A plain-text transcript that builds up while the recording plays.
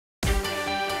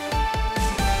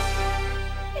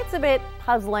It's a bit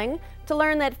puzzling to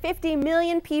learn that 50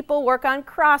 million people work on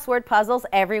crossword puzzles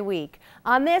every week.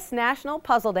 On this National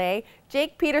Puzzle Day,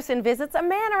 Jake Peterson visits a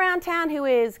man around town who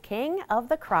is king of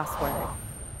the crossword.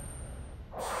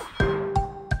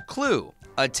 Clue: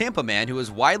 a Tampa man who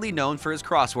is widely known for his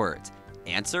crosswords.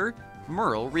 Answer: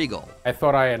 Merl Reagle. I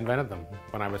thought I invented them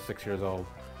when I was 6 years old.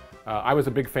 I was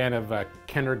a big fan of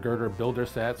Kenner Girder builder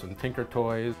sets and Tinker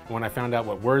toys. When I found out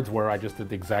what words were, I just did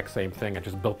the exact same thing. I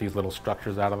just built these little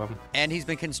structures out of them. And he's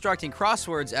been constructing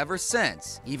crosswords ever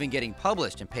since, even getting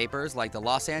published in papers like the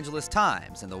Los Angeles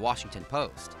Times and the Washington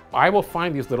Post. I will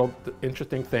find these little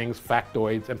interesting things,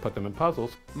 factoids, and put them in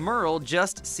puzzles. Merl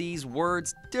just sees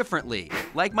words differently,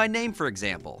 like my name, for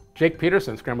example. Jake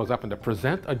Peterson scrambles up into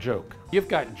present a joke. You've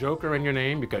got joker in your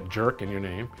name, you've got jerk in your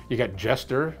name, you got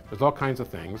jester, there's all kinds of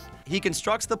things. He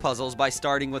constructs the puzzles by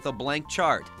starting with a blank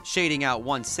chart, shading out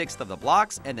 1/6 of the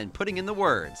blocks, and then putting in the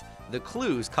words. The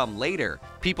clues come later.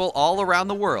 People all around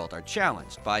the world are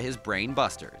challenged by his brain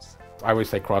busters. I always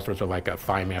say crosswords are like a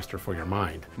thigh master for your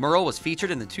mind. Merl was featured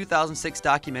in the 2006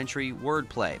 documentary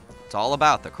Wordplay. It's all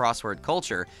about the crossword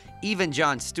culture. Even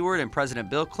Jon Stewart and President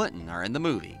Bill Clinton are in the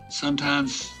movie.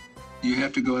 Sometimes you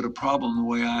have to go at a problem the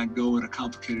way I go at a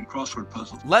complicated crossword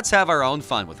puzzle. Let's have our own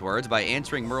fun with words by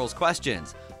answering Merl's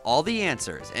questions. All the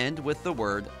answers end with the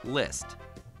word list.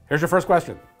 Here's your first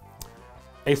question.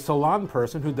 A salon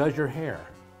person who does your hair.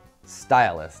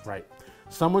 Stylist. Right.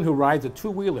 Someone who rides a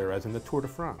two-wheeler, as in the Tour de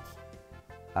France.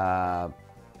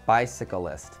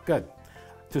 Bicyclist. Good.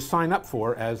 To sign up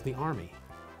for, as the Army.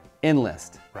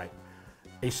 Enlist. Right.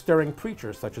 A stirring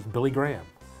preacher, such as Billy Graham.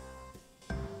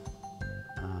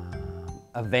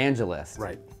 Evangelist.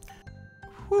 Right.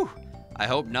 Whew. I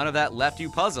hope none of that left you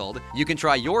puzzled. You can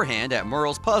try your hand at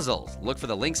Merl's Puzzles. Look for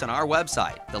the links on our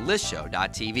website,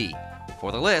 thelistshow.tv.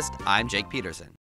 For The List, I'm Jake Peterson.